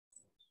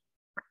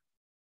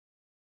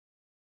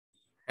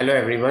Hello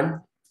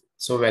everyone.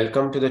 So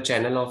welcome to the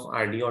channel of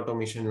RD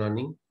Automation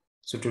Learning.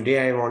 So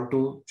today I want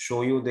to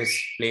show you this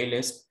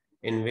playlist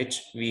in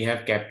which we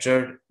have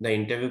captured the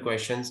interview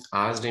questions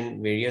asked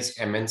in various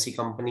MNC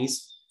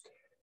companies.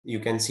 You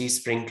can see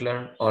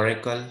Sprinkler,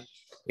 Oracle,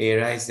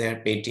 Era is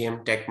there,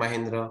 Paytm, Tech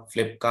Mahindra,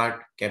 Flipkart,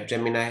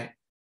 Capgemini,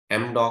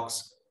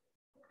 MDocs,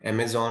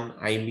 Amazon,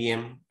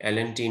 IBM,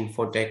 L&T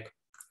Infotech.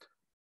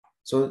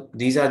 So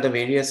these are the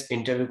various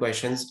interview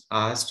questions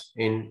asked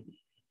in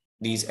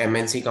these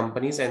MNC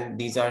companies, and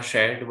these are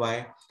shared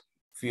by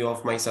few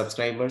of my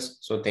subscribers.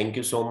 So thank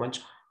you so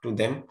much to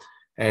them,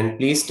 and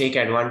please take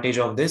advantage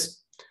of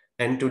this.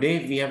 And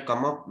today we have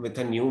come up with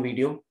a new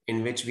video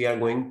in which we are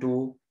going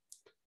to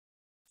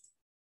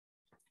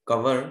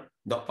cover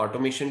the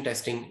automation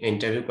testing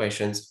interview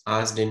questions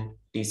asked in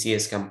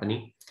TCS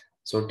company.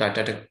 So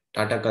Tata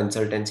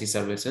Consultancy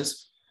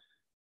Services.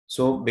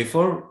 So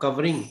before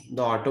covering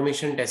the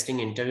automation testing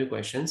interview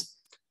questions,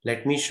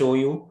 let me show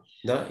you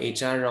the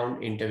HR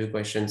round interview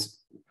questions.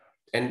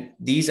 And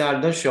these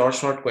are the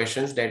short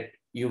questions that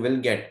you will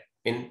get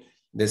in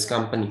this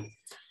company.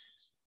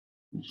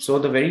 So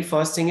the very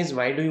first thing is,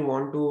 why do you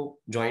want to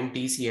join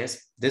TCS?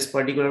 This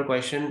particular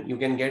question you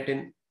can get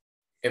in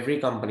every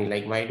company.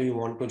 Like, why do you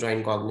want to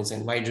join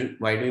Cognizant? Why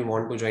do you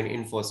want to join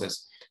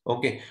Infosys?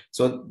 Okay,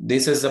 so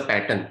this is the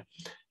pattern.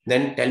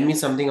 Then tell me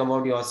something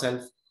about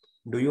yourself.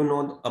 Do you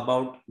know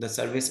about the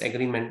service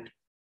agreement?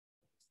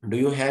 Do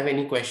you have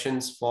any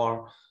questions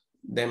for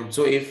them?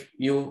 So if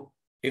you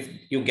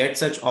get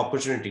such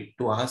opportunity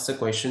to ask the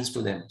questions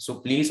to them, so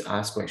please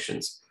ask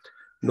questions.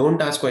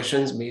 Don't ask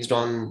questions based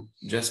on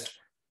just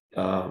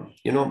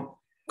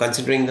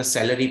considering the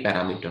salary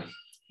parameter.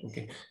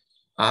 Okay,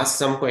 ask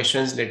some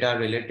questions that are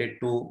related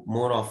to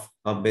more of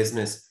a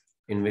business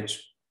in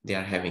which they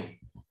are having.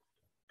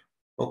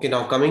 Okay,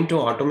 now coming to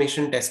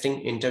automation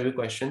testing interview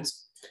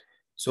questions.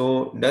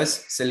 So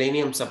does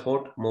Selenium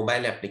support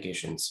mobile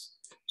applications?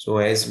 So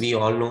as we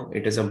all know,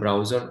 it is a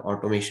browser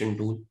automation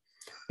tool.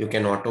 You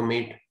can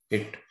automate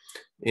it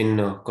in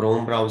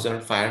Chrome browser,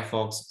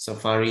 Firefox,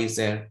 Safari is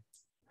there,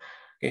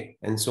 okay,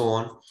 and so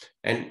on.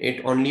 And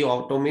it only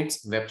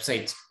automates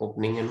websites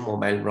opening in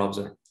mobile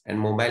browser, and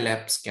mobile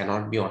apps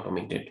cannot be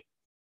automated.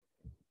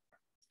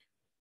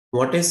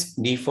 What is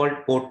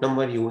default port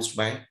number used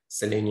by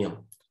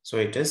Selenium? So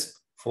it is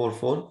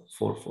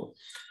 4444.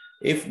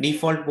 If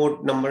default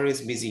port number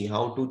is busy,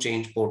 how to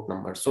change port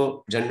number?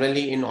 So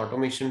generally in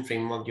automation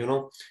framework,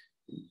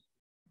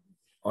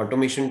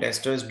 automation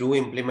testers do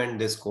implement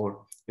this code,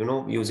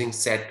 using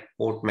set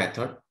port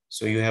method.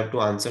 So you have to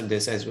answer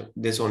this as well,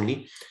 this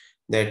only,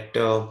 that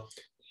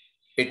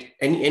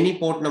any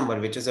port number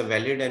which is a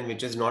valid and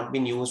which has not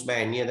been used by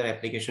any other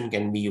application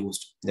can be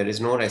used. There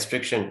is no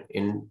restriction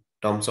in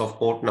terms of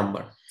port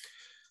number.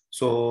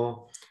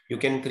 So you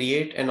can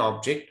create an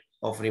object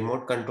of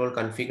remote control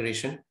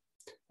configuration,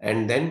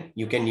 and then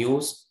you can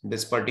use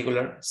this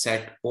particular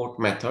set port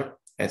method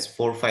as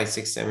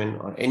 4567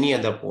 or any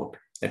other port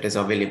that is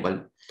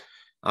available,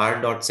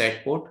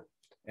 r.setPort,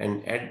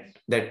 and add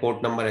that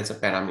port number as a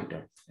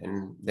parameter,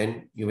 and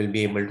then you will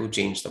be able to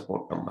change the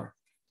port number.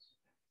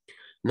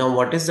 Now,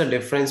 what is the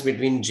difference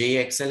between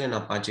JXL and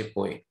Apache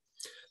POE?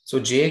 So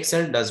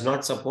JXL does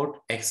not support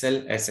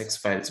XLSX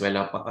files, while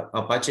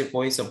Apache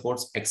POE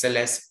supports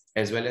XLS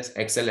as well as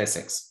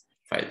XLSX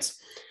files.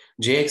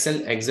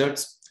 JXL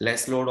exerts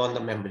less load on the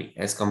memory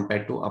as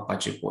compared to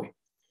Apache POE.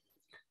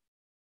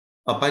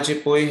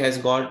 Apache POE has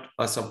got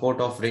a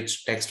support of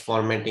rich text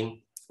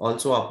formatting.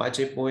 Also,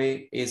 Apache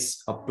POE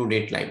is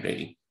up-to-date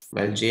library,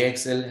 while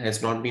JXL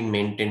has not been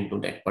maintained to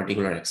that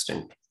particular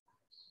extent.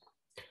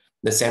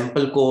 The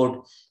sample code,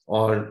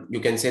 or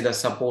you can say the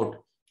support,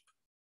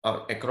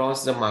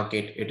 across the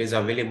market, it is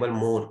available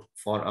more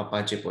for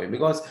Apache POE,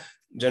 because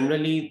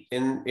generally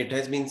it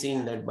has been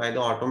seen that by the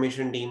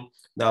automation team,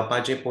 the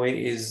Apache POE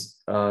is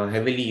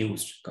heavily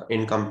used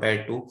in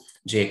compared to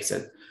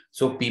JXL.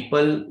 So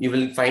you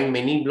will find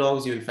many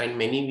blogs, you will find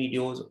many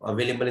videos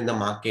available in the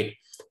market,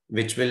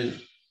 which will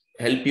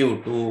help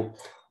you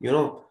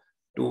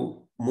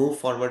to move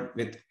forward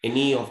with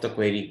any of the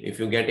query. If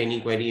you get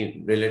any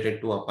query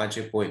related to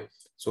Apache POE,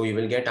 so you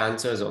will get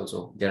answers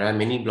also. There are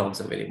many blogs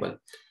available,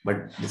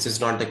 but this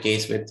is not the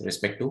case with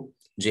respect to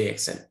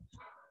JXL.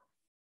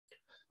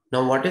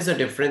 Now, what is the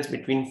difference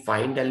between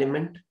find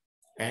element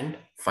and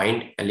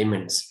find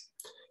elements?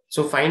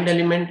 So find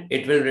element,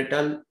 it will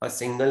return a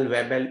single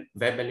web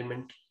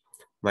element,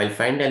 while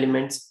find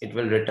elements, it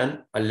will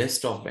return a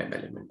list of web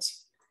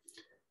elements.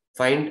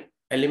 Find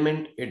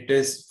element, it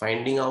is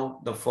finding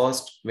out the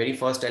very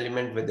first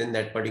element within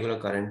that particular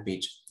current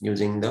page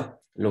using the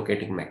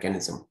locating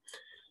mechanism,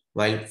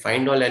 while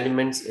find all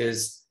elements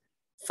is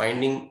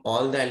finding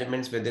all the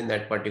elements within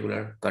that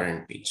particular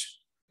current page.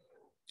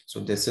 So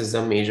this is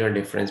the major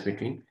difference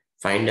between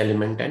find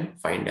element and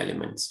find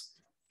elements.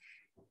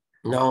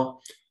 Now,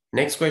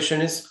 next question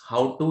is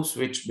how to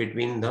switch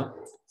between the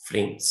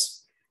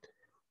frames.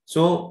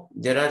 So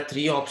there are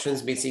three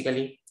options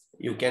basically.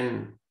 You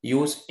can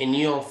use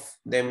any of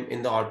them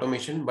in the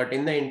automation, but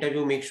in the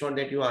interview, make sure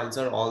that you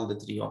answer all the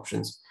three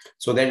options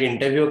so that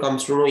interviewer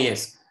comes to know,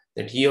 yes,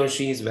 that he or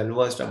she is well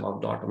versed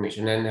about the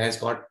automation and has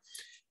got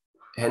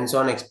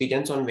hands-on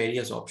experience on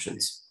various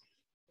options.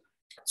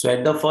 So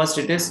at the first,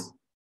 it is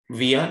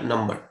via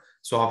number.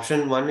 So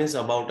option one is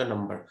about a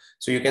number.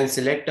 So you can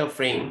select a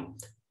frame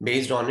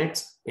based on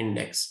its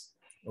index.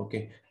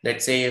 Okay,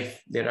 let's say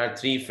if there are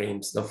three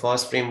frames, the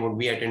first frame would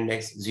be at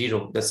index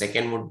 0, the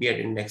second would be at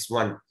index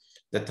 1,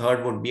 the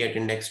third would be at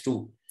index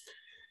 2.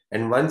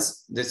 And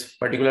once this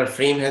particular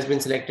frame has been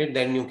selected,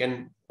 then you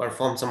can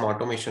perform some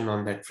automation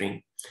on that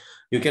frame.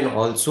 You can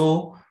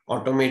also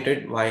automate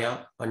it via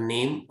a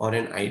name or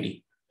an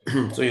ID.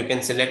 So you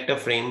can select a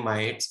frame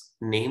by its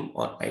name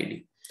or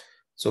ID.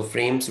 So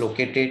frames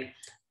located.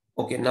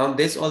 Okay, now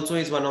this also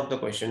is one of the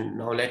question.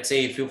 Now let's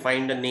say if you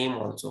find a name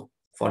also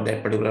for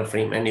that particular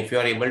frame, and if you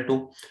are able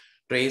to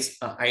trace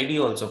a ID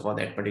also for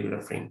that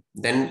particular frame,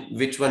 then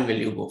which one will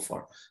you go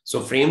for?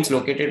 So frames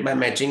located by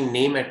matching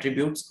name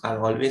attributes are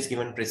always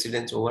given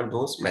precedence over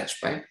those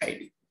matched by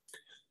ID.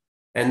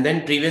 And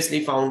then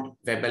previously found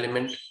web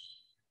element.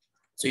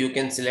 So you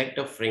can select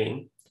a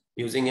frame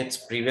using its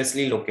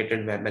previously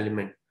located web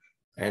element,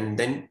 and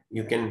then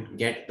you can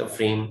get the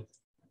frame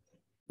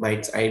by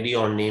its ID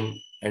or name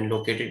and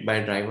locate it by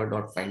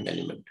driver.find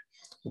element.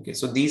 Okay,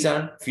 so these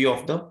are few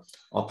of the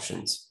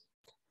options.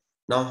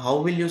 Now, how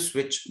will you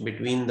switch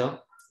between the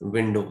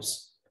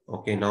windows?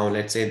 Okay, now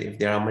let's say if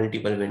there are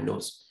multiple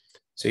windows,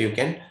 so you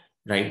can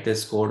write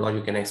this code or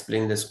you can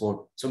explain this code.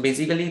 So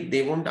basically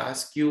they won't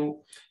ask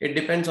you, it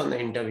depends on the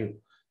interview.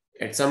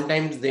 At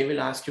sometimes they will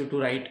ask you to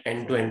write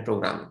end-to-end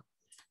programming,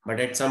 but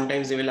at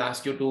sometimes they will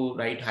ask you to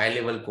write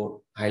high-level code,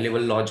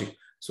 high-level logic,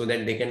 so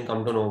that they can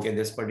come to know, okay,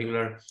 this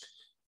particular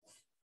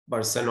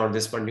person or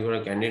this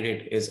particular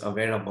candidate is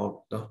aware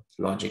about the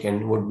logic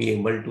and would be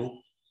able to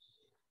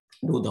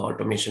do the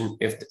automation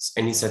if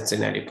any such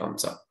scenario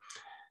comes up.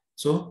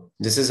 So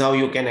this is how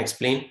you can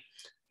explain.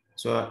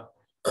 So,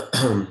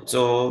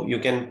 so you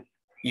can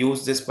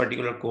use this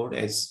particular code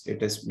as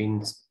it has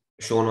been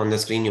shown on the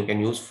screen. You can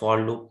use for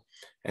loop,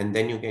 and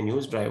then you can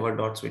use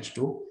driver.switch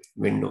to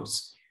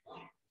Windows.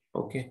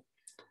 Okay.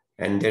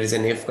 And there is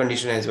an if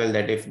condition as well,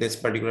 that if this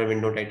particular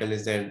window title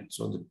is there,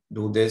 so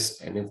do this.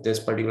 And if this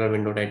particular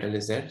window title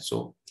is there,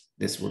 so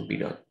this would be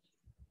done.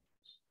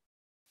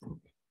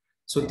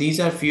 So these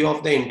are few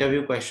of the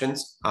interview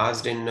questions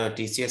asked in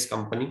TCS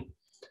company.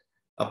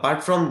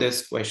 Apart from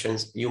these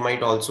questions, you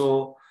might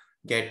also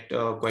get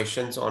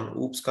questions on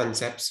OOPS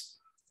concepts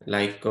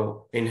like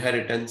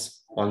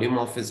inheritance,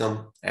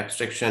 polymorphism,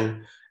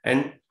 abstraction,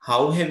 and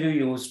how have you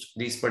used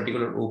these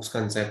particular OOPS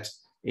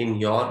concepts in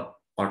your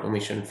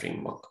automation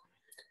framework.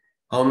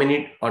 How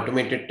many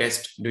automated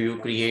tests do you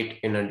create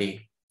in a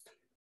day?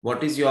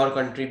 What is your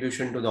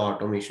contribution to the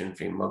automation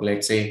framework?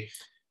 Let's say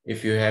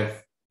if you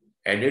have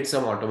added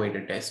some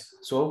automated tests,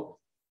 so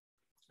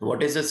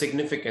what is the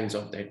significance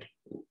of that?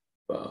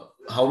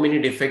 How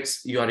many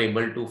defects you are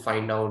able to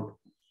find out,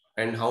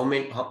 and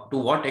to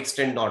what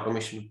extent the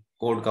automation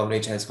code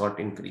coverage has got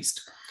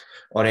increased,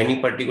 or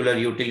any particular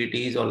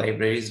utilities or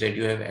libraries that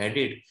you have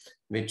added,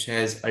 which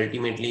has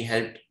ultimately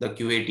helped the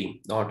QA team,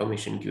 the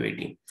automation QA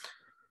team,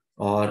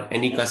 or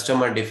any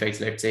customer defects.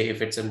 Let's say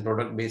if it's a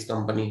product based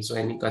company, so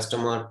any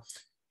customer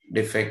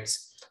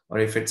defects, or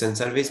if it's a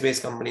service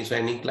based company, so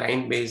any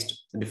client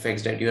based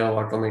defects that you have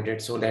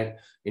automated, so that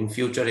in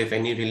future if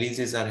any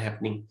releases are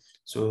happening,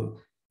 so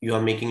you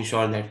are making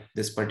sure that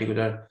this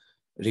particular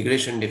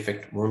regression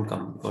defect won't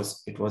come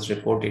because it was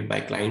reported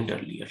by client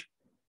earlier.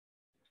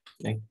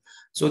 Right?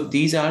 So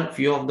these are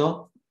few of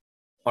the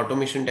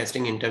automation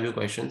testing interview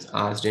questions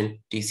asked in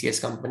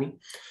TCS company,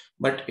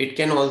 but it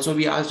can also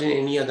be asked in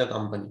any other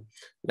company,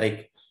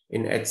 like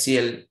in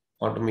HCL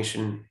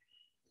automation,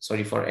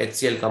 sorry, for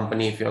HCL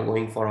company, if you are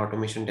going for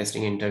automation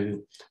testing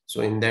interview.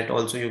 So in that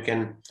also you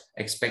can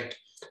expect.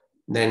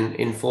 Then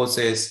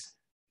Infosys,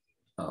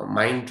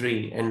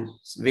 Mindtree, and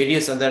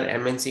various other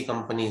MNC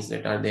companies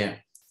that are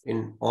there.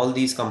 In all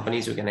these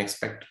companies, you can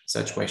expect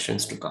such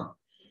questions to come.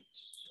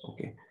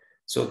 Okay.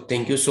 So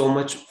thank you so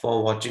much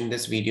for watching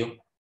this video.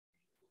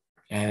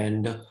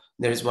 And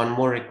there is one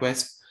more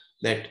request,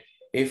 that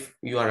if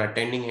you are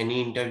attending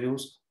any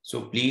interviews,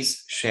 so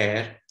please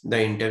share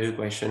the interview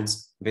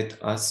questions with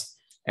us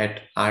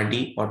at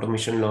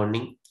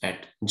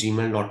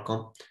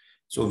rdautomationlearning@gmail.com.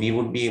 So we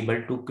would be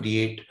able to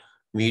create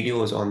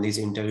videos on these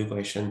interview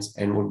questions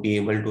and would be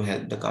able to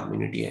help the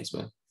community as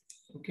well.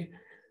 Okay.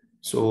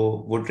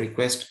 So would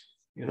request,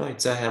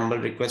 it's a humble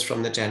request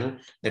from the channel,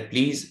 that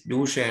please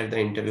do share the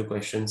interview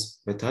questions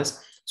with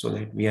us so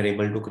that we are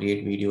able to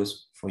create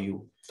videos for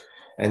you.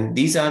 And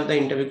these are the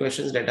interview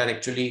questions that are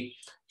actually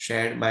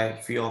shared by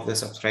few of the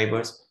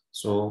subscribers.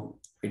 So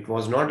it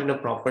was not in a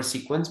proper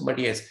sequence, but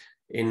yes,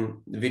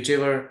 in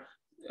whichever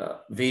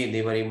way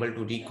they were able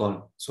to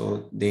recall,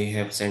 so they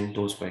have sent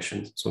those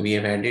questions. So we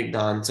have added the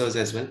answers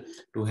as well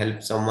to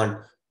help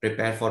someone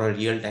prepare for a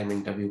real-time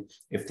interview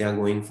if they are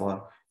going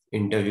for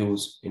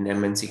interviews in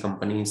MNC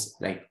companies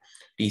like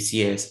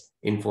TCS,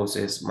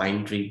 Infosys,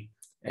 Mindtree,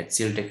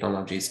 HCL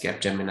Technologies,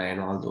 Capgemini,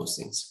 and all those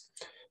things.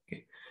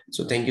 Okay.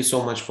 So thank you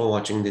so much for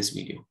watching this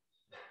video.